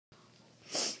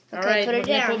Okay, All right, put her we're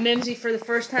going to down. put Mimzy for the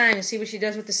first time and see what she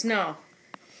does with the snow.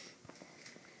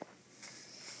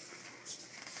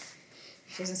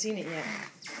 She hasn't seen it yet.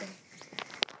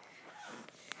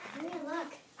 Come here,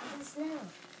 look. At the snow.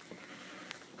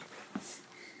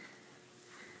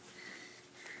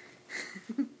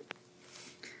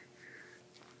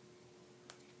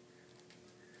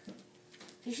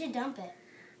 You should dump it.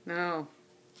 No.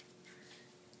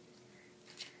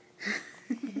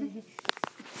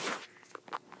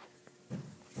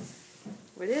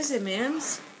 What is it,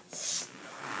 Mims?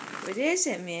 What is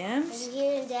it, Mims? Are you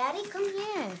here, Daddy? Come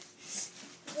here.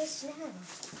 There's snow.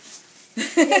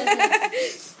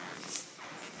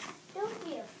 Don't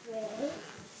be afraid.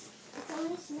 It's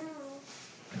only snow.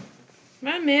 Come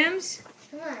on, Mims.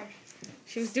 Come on.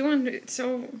 She was doing it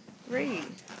so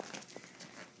great.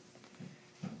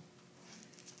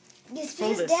 It's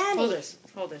Hold because this. Daddy. Hold this.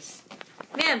 Hold this.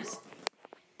 Mims.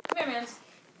 Come here, Mims.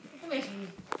 Come here.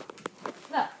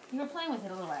 Look, you were playing with it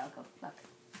a little while ago. Look.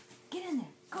 Get in there.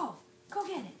 Go. Go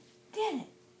get it. Get it.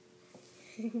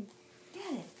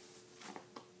 Get it.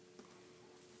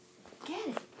 Get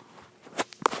it.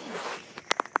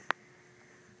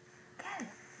 Get it.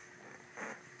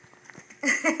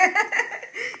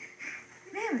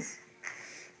 Mims.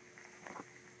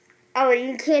 Oh,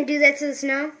 you can't do that to the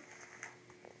snow?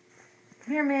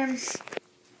 Come here, Mims.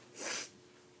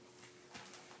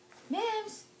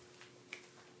 Mims.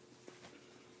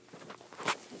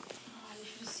 Oh, you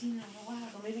should have seen that a while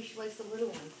ago. Maybe she likes the little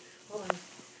one. Hold on.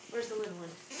 Where's the little one?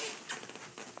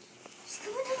 She's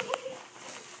coming over.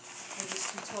 Oh,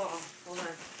 it's too tall. Hold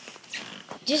on.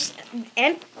 Just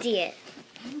empty it.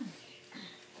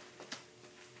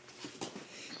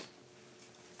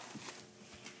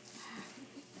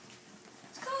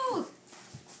 It's cold.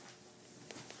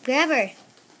 Grab her.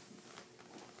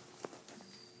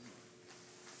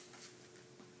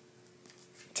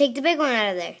 Take the big one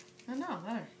out of there. I know,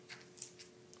 there.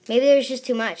 Maybe there was just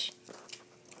too much.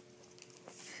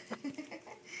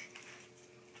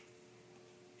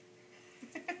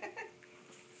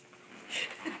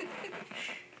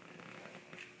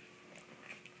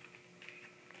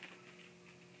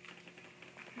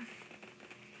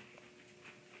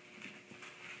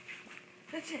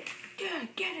 That's it. Yeah,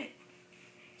 get it.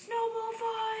 Snowball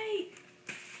fight.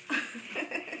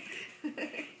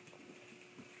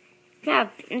 Yeah,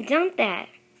 dump that.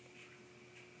 I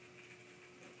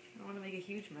don't want to make a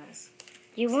huge mess.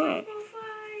 You won't. Snowball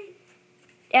fight.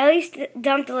 At least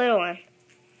dump the little one.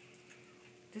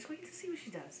 Just wait to see what she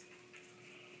does.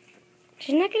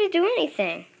 She's not going to do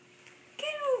anything.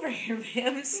 Get over here,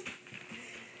 Mims.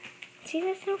 See,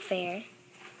 that's no fair.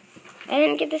 I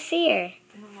didn't get to see her.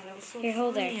 Oh, that was so Here,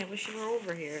 hold her. funny. I wish you were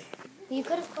over here. You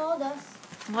could have called us.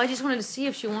 Well, I just wanted to see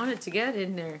if she wanted to get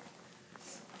in there.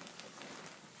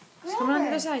 She's Grab coming on the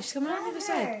her. other side. She's coming on the other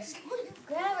side.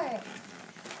 Grab her.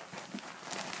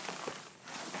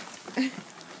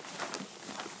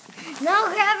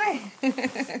 No, grab her.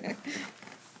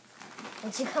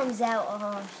 When she comes out,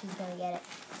 oh, she's going to get it.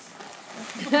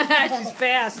 She's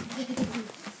fast.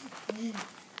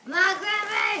 Ma, grab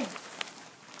her.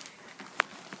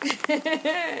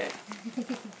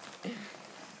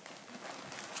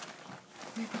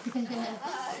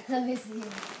 Let me see.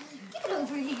 Get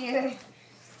over here.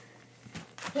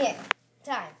 Here,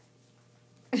 time.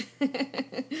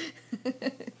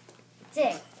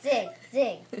 Dig, dig,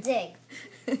 dig, dig.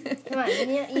 Come on,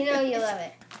 you know you love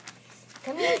it.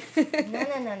 Come here. No.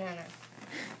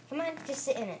 Come on, just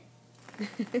sit in it.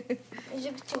 It's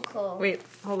just too cold. Wait,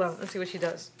 hold on. Let's see what she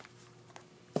does.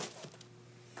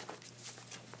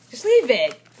 Just leave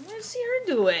it. I want to see her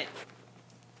do it.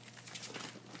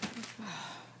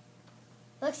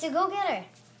 Lexi, go get her.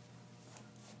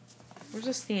 Where's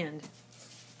the stand?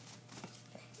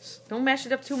 Don't mash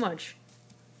it up too much.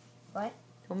 What?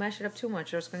 Don't mash it up too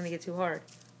much or it's going to get too hard.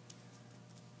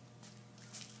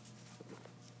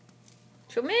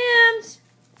 Show Mims!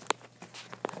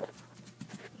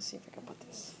 Let's see if I can put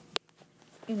this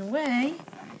in a way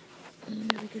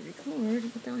that we can record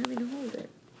without having to hold it.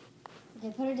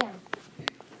 Okay, put her down.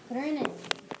 Put her in it.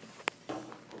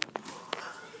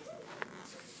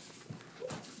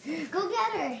 Go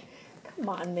get her. Come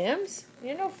on, Mims.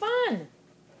 You're no fun.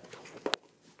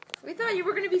 We thought you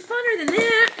were going to be funner than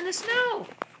that in the snow.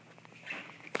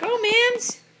 Go,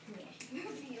 Mims. Your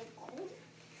feet are cold.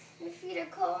 Your feet are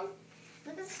cold.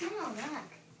 Look at the snow.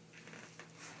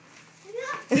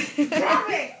 Look. Grab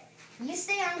her. You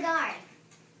stay on guard.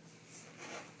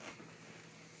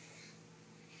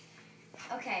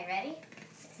 Okay, ready?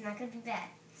 It's not going to be bad.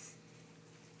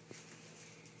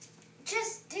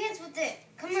 Just dance with it.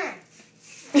 Come on.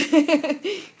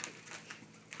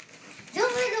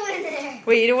 Don't wiggle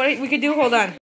Wait, you know what we could do? Hold on.